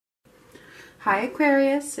Hi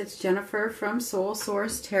Aquarius, it's Jennifer from Soul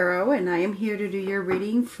Source Tarot, and I am here to do your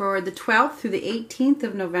reading for the 12th through the 18th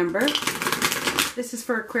of November. This is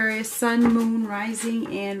for Aquarius, Sun, Moon,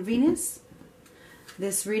 Rising, and Venus.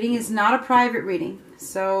 This reading is not a private reading,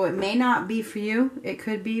 so it may not be for you. It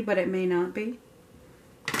could be, but it may not be.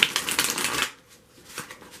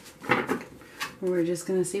 We're just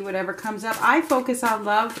going to see whatever comes up. I focus on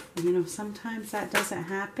love. You know, sometimes that doesn't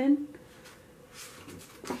happen.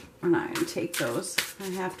 I'm not going to take those. I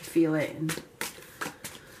have to feel it. And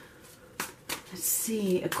let's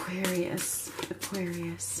see, Aquarius.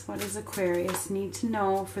 Aquarius. What does Aquarius need to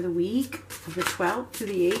know for the week of the 12th to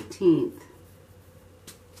the 18th?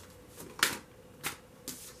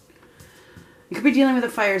 You could be dealing with a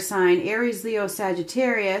fire sign, Aries, Leo,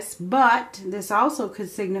 Sagittarius, but this also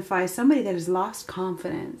could signify somebody that has lost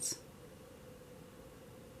confidence.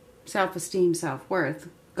 Self-esteem, self-worth,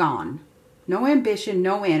 gone. No ambition,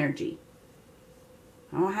 no energy.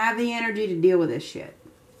 I don't have the energy to deal with this shit.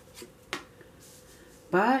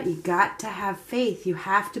 But you got to have faith. You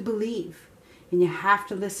have to believe. And you have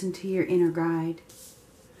to listen to your inner guide.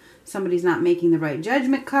 Somebody's not making the right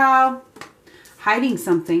judgment call. Hiding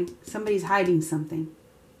something. Somebody's hiding something.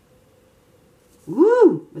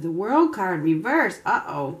 Woo! With the World card reversed.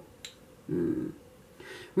 Uh-oh.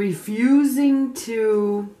 Refusing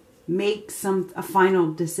to make a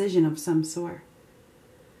final decision of some sort.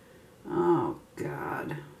 Oh,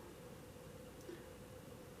 God.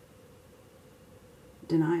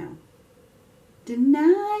 Denial.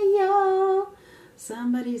 Denial.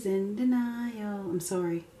 Somebody's in denial. I'm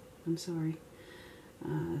sorry. I'm sorry.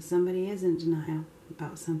 Somebody is in denial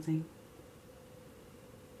about something.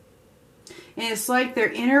 And it's like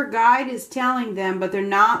their inner guide is telling them, but they're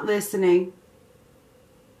not listening.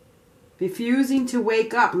 Refusing to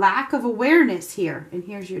wake up. Lack of awareness here. And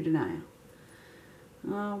here's your denial.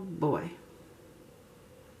 Oh boy.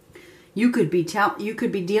 You could be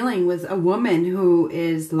dealing with a woman who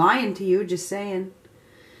is lying to you, just saying.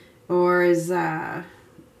 Or is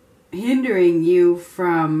hindering you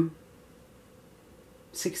from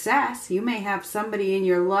success. You may have somebody in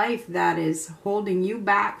your life that is holding you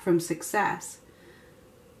back from success.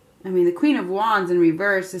 I mean, the Queen of Wands in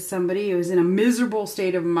reverse is somebody who is in a miserable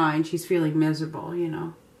state of mind. She's feeling miserable, you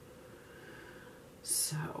know.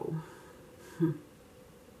 So,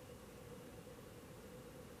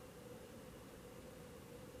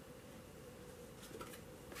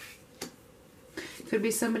 Could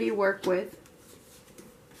be somebody you work with.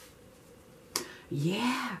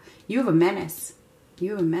 Yeah, you have a menace.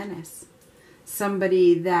 You have a menace.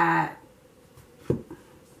 Somebody that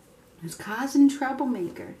is causing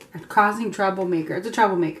troublemaker. Causing troublemaker. It's a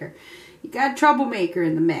troublemaker. You got a troublemaker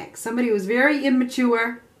in the mix. Somebody who's very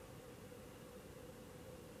immature.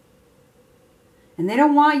 And they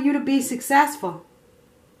don't want you to be successful.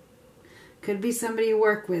 Could be somebody you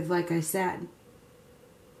work with, like I said.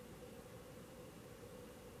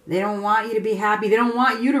 They don't want you to be happy. They don't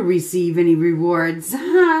want you to receive any rewards.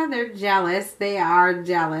 They're jealous. They are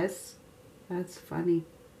jealous. That's funny.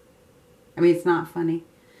 I mean, it's not funny.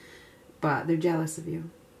 But they're jealous of you.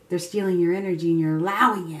 They're stealing your energy and you're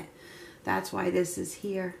allowing it. That's why this is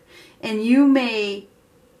here. And you may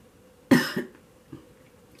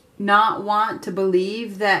not want to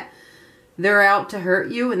believe that they're out to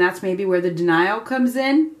hurt you. And that's maybe where the denial comes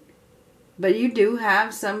in. But you do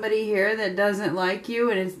have somebody here that doesn't like you,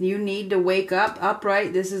 and you need to wake up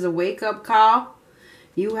upright. This is a wake-up call.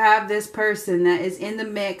 You have this person that is in the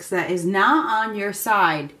mix that is not on your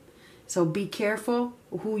side. So be careful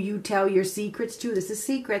who you tell your secrets to. This is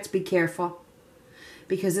secrets. Be careful.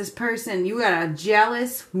 Because this person, you got a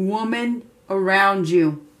jealous woman around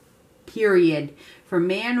you. Period. For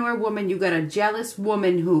man or woman, you got a jealous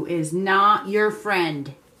woman who is not your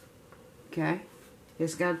friend. Okay?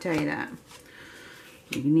 Just got to tell you that.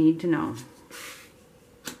 You need to know.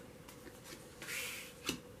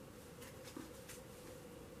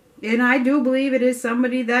 And I do believe it is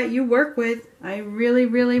somebody that you work with. I really,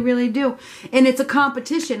 really, really do. And it's a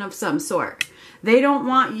competition of some sort. They don't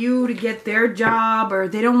want you to get their job, or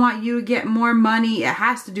they don't want you to get more money. It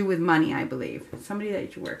has to do with money, I believe. Somebody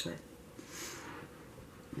that you work with.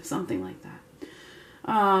 Something like that.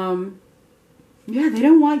 Yeah, they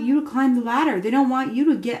don't want you to climb the ladder. They don't want you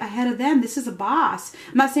to get ahead of them. This is a boss.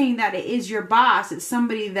 I'm not saying that it is your boss. It's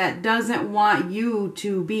somebody that doesn't want you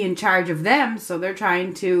to be in charge of them. So they're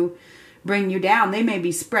trying to bring you down. They may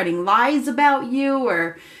be spreading lies about you,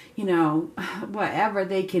 or, you know, whatever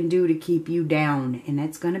they can do to keep you down. And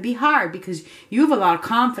it's going to be hard because you have a lot of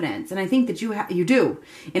confidence. And I think that you do.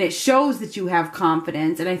 And it shows that you have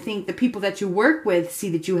confidence. And I think the people that you work with see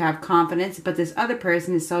that you have confidence. But this other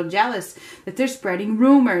person is so jealous that they're spreading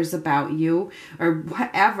rumors about you or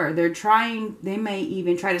whatever. They may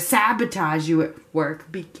even try to sabotage you at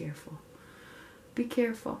work. Be careful. Be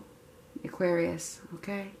careful, Aquarius,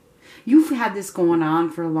 okay? You've had this going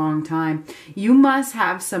on for a long time. You must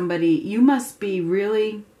have somebody, you must be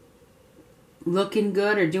really looking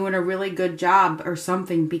good or doing a really good job or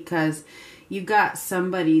something, because you got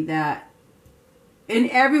somebody that, and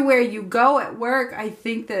everywhere you go at work, I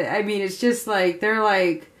think that, I mean, it's just like, they're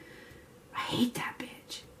like, I hate that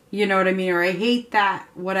bitch. You know what I mean? Or I hate that,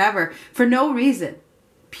 whatever, for no reason.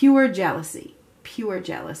 Pure jealousy. Pure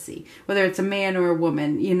jealousy, whether it's a man or a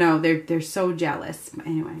woman, you know, they're so jealous.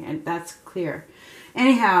 Anyway, that's clear.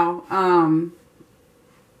 Anyhow,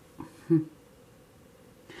 we're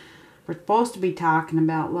supposed to be talking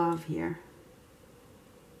about love here,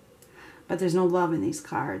 but there's no love in these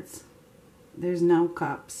cards. There's no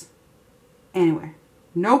cups. Anyway,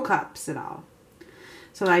 no cups at all.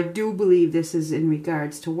 So I do believe this is in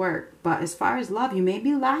regards to work, but as far as love, you may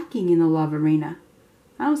be lacking in the love arena.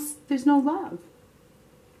 There's no love.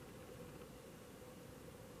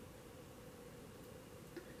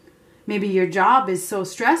 Maybe your job is so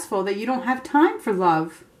stressful that you don't have time for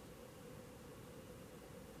love.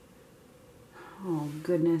 Oh,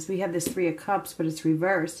 goodness. We have this Three of Cups, but it's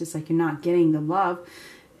reversed. It's like you're not getting the love.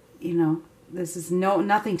 You know, this is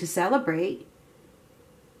nothing to celebrate.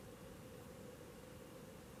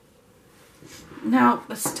 Now,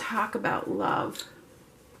 let's talk about love.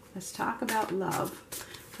 Let's talk about love.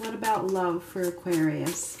 What about love for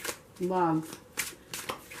Aquarius? Love.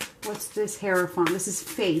 What's this Hierophant? This is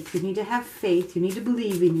faith. You need to have faith. You need to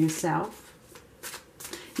believe in yourself.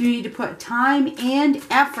 You need to put time and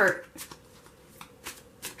effort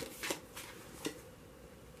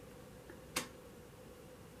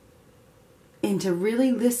into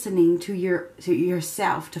really listening to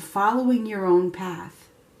yourself, to following your own path.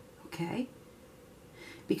 Okay?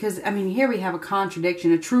 Because, I mean, here we have a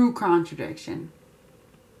contradiction, a true contradiction.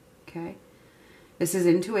 Okay? This is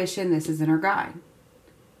intuition. This is inner guide.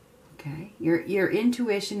 Okay, your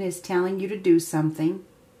intuition is telling you to do something,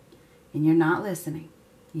 and you're not listening,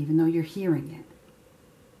 even though you're hearing it.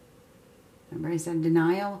 Remember I said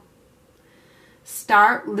denial?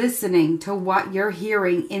 Start listening to what you're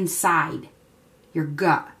hearing inside your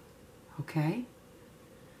gut. Okay?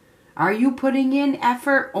 Are you putting in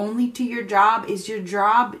effort only to your job? Is your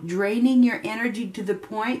job draining your energy to the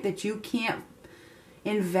point that you can't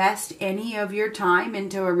invest any of your time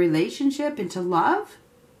into a relationship, into love?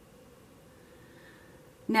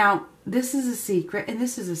 Now, this is a secret, and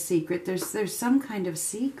this is a secret. There's some kind of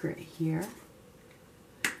secret here.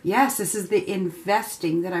 Yes, this is the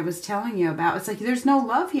investing that I was telling you about. It's like there's no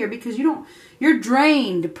love here because you're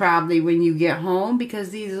drained probably when you get home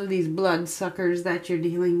because these are these blood suckers that you're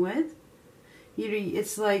dealing with.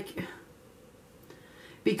 It's like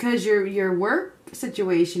because your work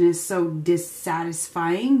situation is so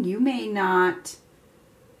dissatisfying, you may not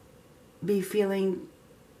be feeling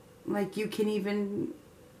like you can even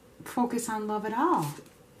focus on love at all.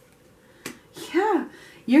 Yeah,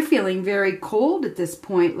 you're feeling very cold at this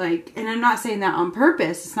point, like, and I'm not saying that on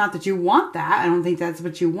purpose. It's not that you want that. I don't think that's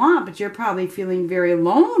what you want, but you're probably feeling very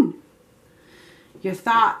alone. Your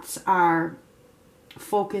thoughts are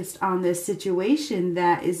focused on this situation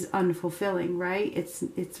that is unfulfilling, right? It's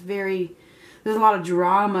very, there's a lot of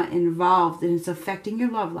drama involved, and it's affecting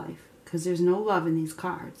your love life because there's no love in these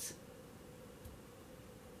cards.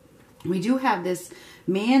 We do have this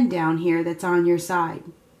man down here that's on your side.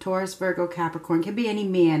 Taurus, Virgo, Capricorn. Can be any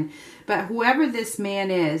man. But whoever this man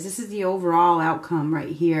is, this is the overall outcome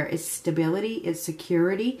right here. It's stability. It's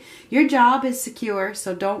security. Your job is secure,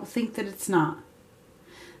 so don't think that it's not.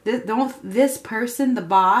 This person, the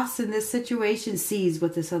boss in this situation, sees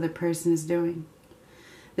what this other person is doing.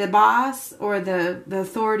 The boss or the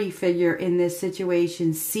authority figure in this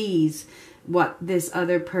situation sees what this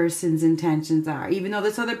other person's intentions are. Even though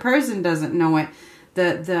this other person doesn't know it,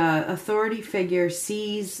 the authority figure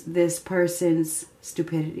sees this person's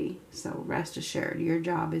stupidity. So rest assured, your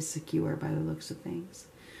job is secure by the looks of things.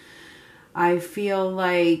 I feel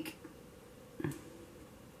like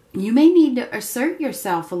you may need to assert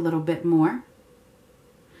yourself a little bit more.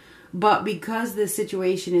 But because this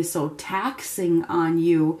situation is so taxing on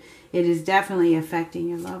you, it is definitely affecting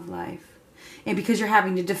your love life. And because you're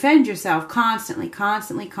having to defend yourself constantly.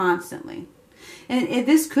 And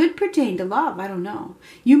this could pertain to love. I don't know.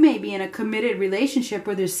 You may be in a committed relationship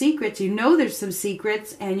where there's secrets. You know there's some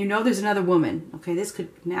secrets, and you know there's another woman. Okay, this could...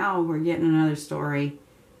 Now we're getting another story.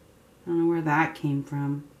 I don't know where that came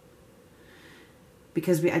from.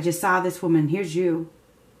 Because I just saw this woman. Here's you.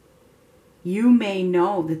 You may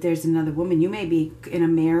know that there's another woman. You may be in a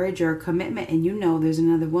marriage or a commitment, and you know there's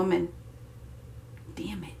another woman.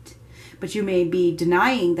 Damn it. But you may be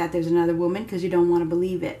denying that there's another woman because you don't want to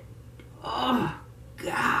believe it. Oh,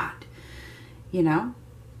 God. You know,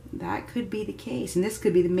 that could be the case. And this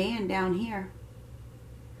could be the man down here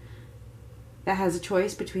that has a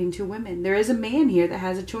choice between two women. There is a man here that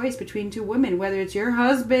has a choice between two women, whether it's your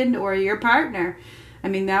husband or your partner. I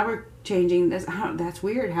mean, now we're changing this. That's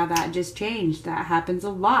weird how that just changed. That happens a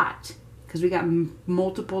lot because we got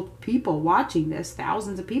multiple people watching this,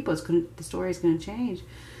 thousands of people. The story's going to change.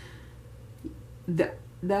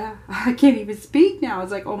 I can't even speak now.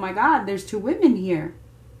 It's like, oh my God, there's two women here.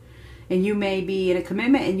 And you may be in a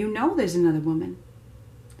commitment and you know there's another woman.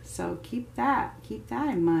 So keep that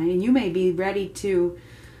in mind. And you may be ready to,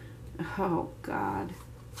 oh God,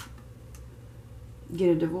 get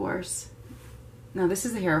a divorce. Now this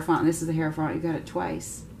is the Hierophant. This is the Hierophant. You got it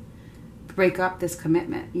twice. Break up this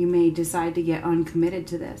commitment. You may decide to get uncommitted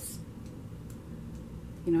to this.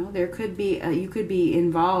 You know, there could be, you could be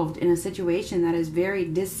involved in a situation that is very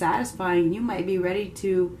dissatisfying. You might be ready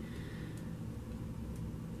to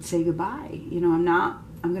say goodbye. You know,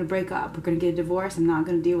 I'm going to break up. We're going to get a divorce. I'm not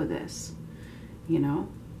going to deal with this. You know.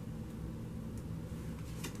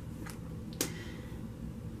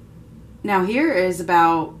 Now here is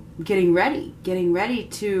about getting ready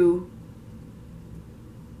to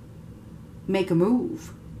make a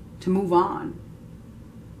move, to move on,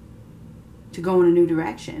 to go in a new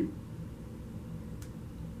direction.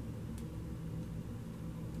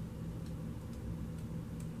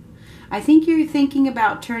 I think you're thinking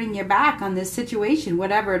about turning your back on this situation,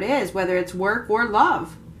 whatever it is, whether it's work or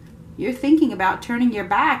love. You're thinking about turning your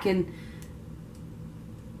back and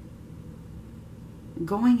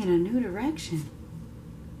going in a new direction.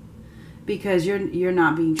 Because you're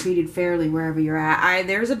not being treated fairly wherever you're at.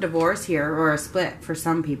 There's a divorce here or a split for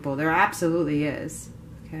some people. There absolutely is.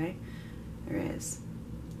 Okay? There is.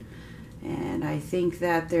 And I think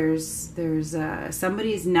that there's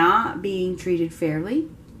somebody's not being treated fairly.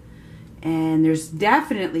 And there's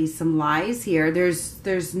definitely some lies here.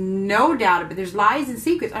 There's no doubt about it. There's lies and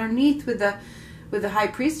secrets underneath with the High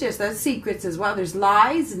Priestess. That's secrets as well. There's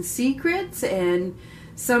lies and secrets, and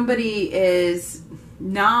somebody is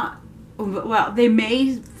not... Well, they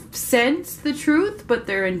may sense the truth, but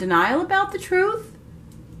they're in denial about the truth.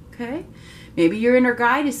 Okay? Maybe your inner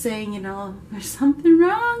guide is saying, you know, there's something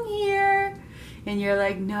wrong here. And you're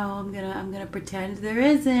like, no, I'm gonna pretend there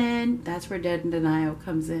isn't. That's where dead in denial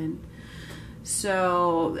comes in.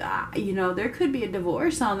 So, you know, there could be a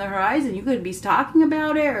divorce on the horizon. You could be talking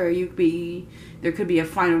about it, or there could be a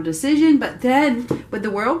final decision. But then, with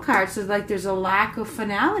the World card, so like there's a lack of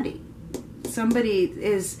finality. Somebody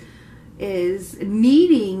is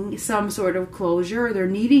needing some sort of closure, or they're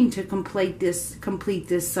needing to complete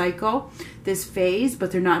this cycle, this phase,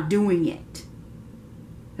 but they're not doing it.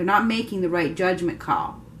 They're not making the right judgment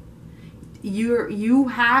call. You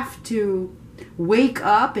have to wake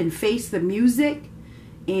up and face the music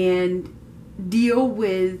and deal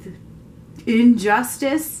with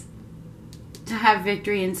injustice to have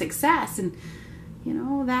victory and success. And you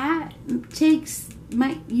know, that takes...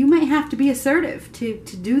 You might have to be assertive to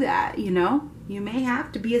do that, you know. You may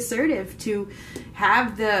have to be assertive to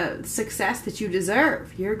have the success that you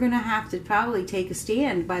deserve. You're going to have to probably take a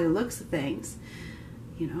stand by the looks of things.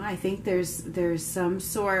 You know, I think there's some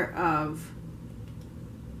sort of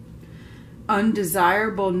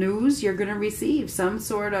undesirable news you're going to receive. Some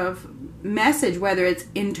sort of message, whether it's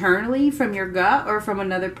internally from your gut or from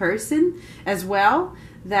another person as well,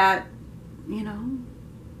 that, you know,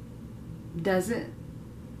 doesn't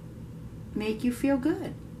make you feel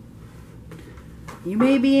good. You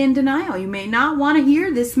may be in denial. You may not want to hear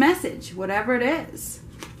this message, whatever it is.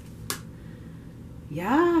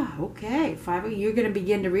 Yeah, okay. You're going to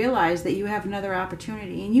begin to realize that you have another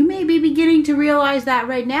opportunity. And you may be beginning to realize that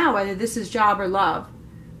right now, whether this is job or love.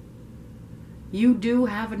 You do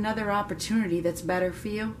have another opportunity that's better for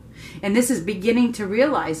you. And this is beginning to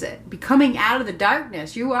realize it. Becoming out of the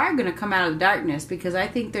darkness. You are going to come out of the darkness, because I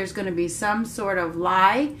think there's going to be some sort of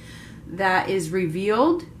lie that is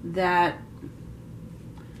revealed that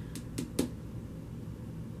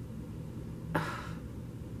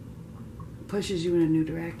pushes you in a new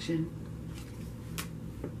direction.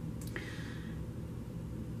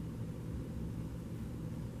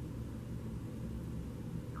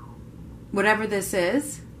 whatever this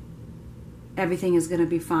is, everything is going to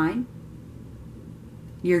be fine.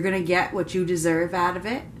 You're going to get what you deserve out of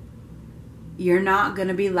it. You're not going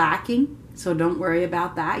to be lacking, so don't worry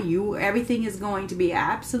about that. Everything is going to be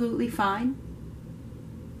absolutely fine.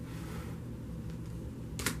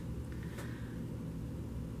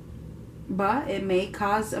 But it may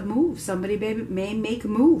cause a move. Somebody may make a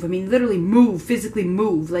move. I mean, literally move, physically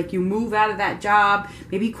move. Like you move out of that job,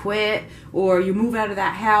 maybe quit, or you move out of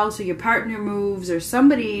that house, or your partner moves, or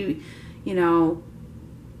somebody, you know,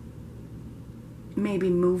 maybe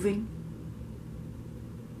moving.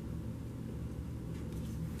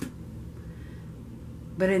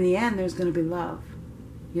 But in the end, there's going to be love.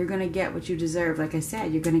 You're going to get what you deserve. Like I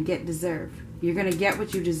said, you're going to get deserve. You're going to get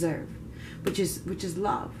what you deserve, which is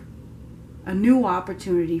love. A new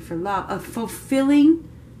opportunity for love. A fulfilling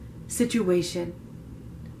situation.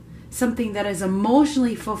 Something that is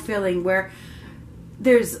emotionally fulfilling, where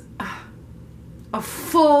there's a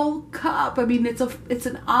full cup. I mean, it's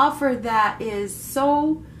an offer that is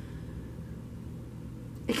so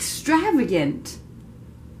extravagant.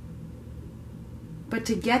 But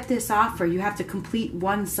to get this offer, you have to complete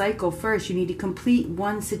one cycle first. You need to complete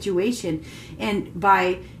one situation. And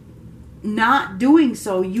by not doing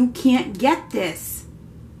so, you can't get this.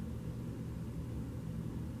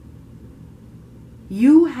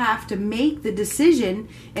 You have to make the decision,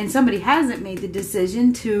 and somebody hasn't made the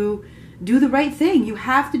decision to do the right thing. You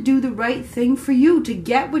have to do the right thing for you to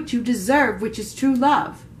get what you deserve, which is true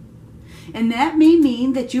love. And that may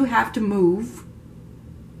mean that you have to move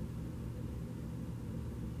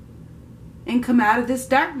and come out of this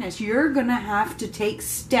darkness. You're going to have to take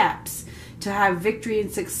steps to have victory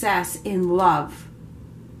and success in love.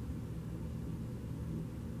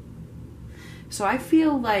 So I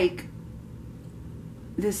feel like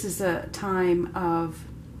this is a time of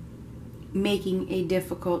making a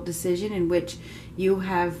difficult decision in which you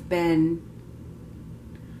have been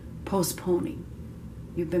postponing.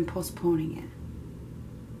 You've been postponing it.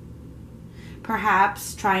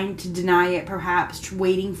 Perhaps trying to deny it, perhaps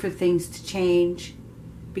waiting for things to change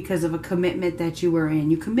because of a commitment that you were in.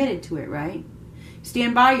 You committed to it, right?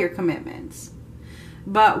 Stand by your commitments.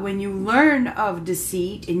 But when you learn of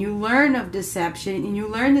deceit and you learn of deception and you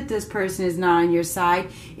learn that this person is not on your side,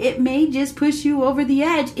 it may just push you over the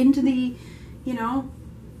edge into the,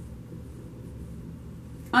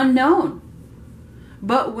 unknown.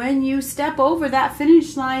 But when you step over that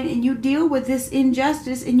finish line and you deal with this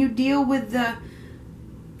injustice and you deal with the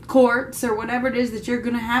courts or whatever it is that you're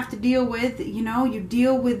going to have to deal with, you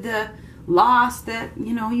deal with the loss that,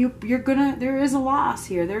 there is a loss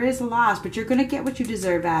here. There is a loss, but you're going to get what you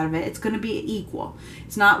deserve out of it. It's going to be equal.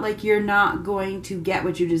 It's not like you're not going to get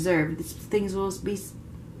what you deserve. Things will be,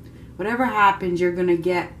 whatever happens, you're going to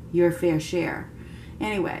get your fair share.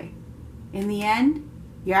 Anyway, in the end,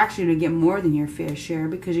 you're actually going to get more than your fair share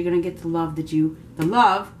because you're going to get the love that you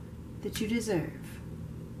deserve.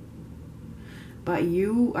 But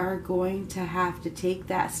you are going to have to take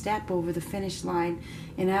that step over the finish line.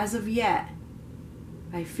 And as of yet,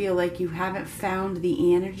 I feel like you haven't found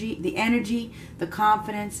the energy, the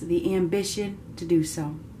confidence, the ambition to do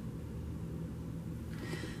so.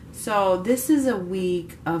 So this is a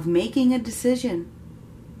week of making a decision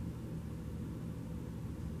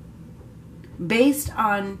based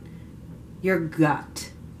on your gut.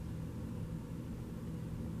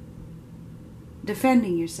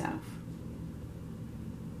 Defending yourself.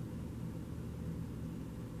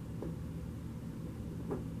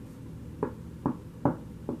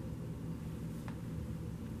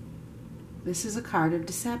 This is a card of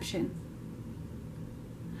deception.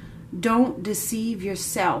 Don't deceive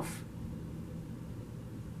yourself.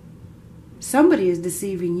 Somebody is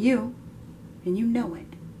deceiving you, and you know it.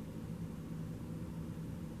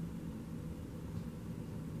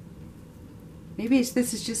 Maybe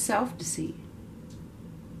this is just self-deceit.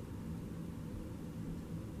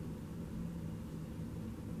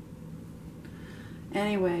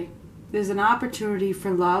 Anyway, there's an opportunity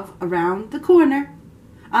for love around the corner,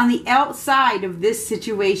 on the outside of this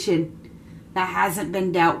situation that hasn't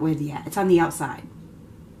been dealt with yet. It's on the outside.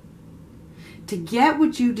 To get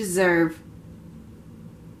what you deserve,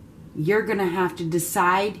 you're going to have to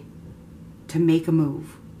decide to make a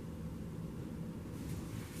move.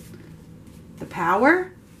 The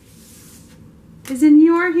power is in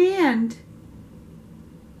your hand.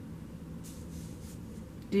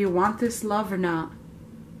 Do you want this love or not?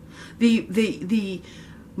 The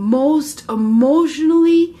most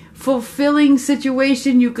emotionally fulfilling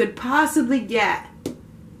situation you could possibly get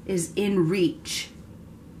is in reach.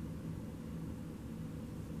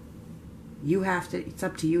 You have to, it's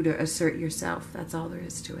up to you to assert yourself. That's all there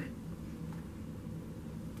is to it.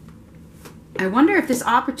 I wonder if this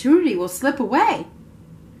opportunity will slip away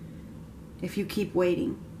if you keep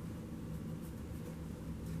waiting.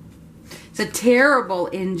 It's a terrible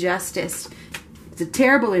injustice. It's a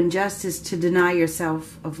terrible injustice to deny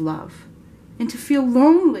yourself of love and to feel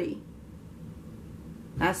lonely.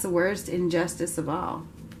 That's the worst injustice of all.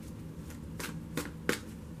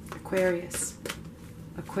 Aquarius.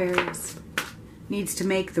 Aquarius needs to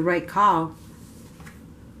make the right call.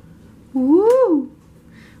 Woo!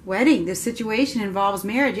 Wedding. This situation involves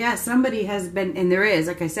marriage. Yeah, somebody has been, and there is,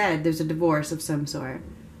 like I said, there's a divorce of some sort.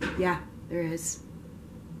 Yeah, there is.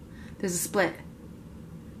 There's a split.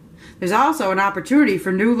 There's also an opportunity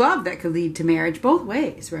for new love that could lead to marriage both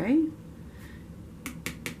ways, right?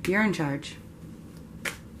 You're in charge.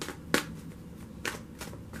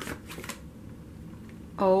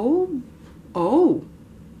 Oh,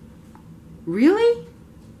 really?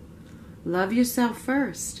 Love yourself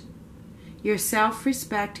first. Your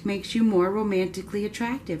self-respect makes you more romantically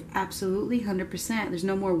attractive. Absolutely, 100%. There's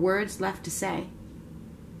no more words left to say.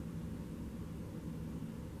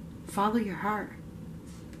 Follow your heart.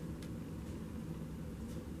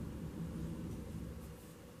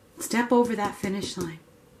 Step over that finish line.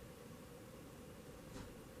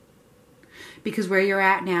 Because where you're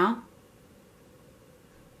at now,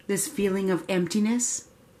 this feeling of emptiness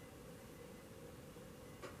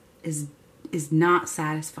is not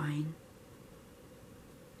satisfying.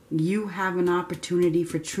 You have an opportunity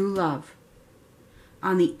for true love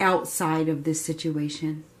on the outside of this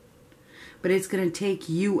situation. But it's going to take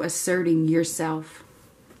you asserting yourself.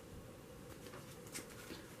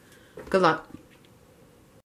 Good luck.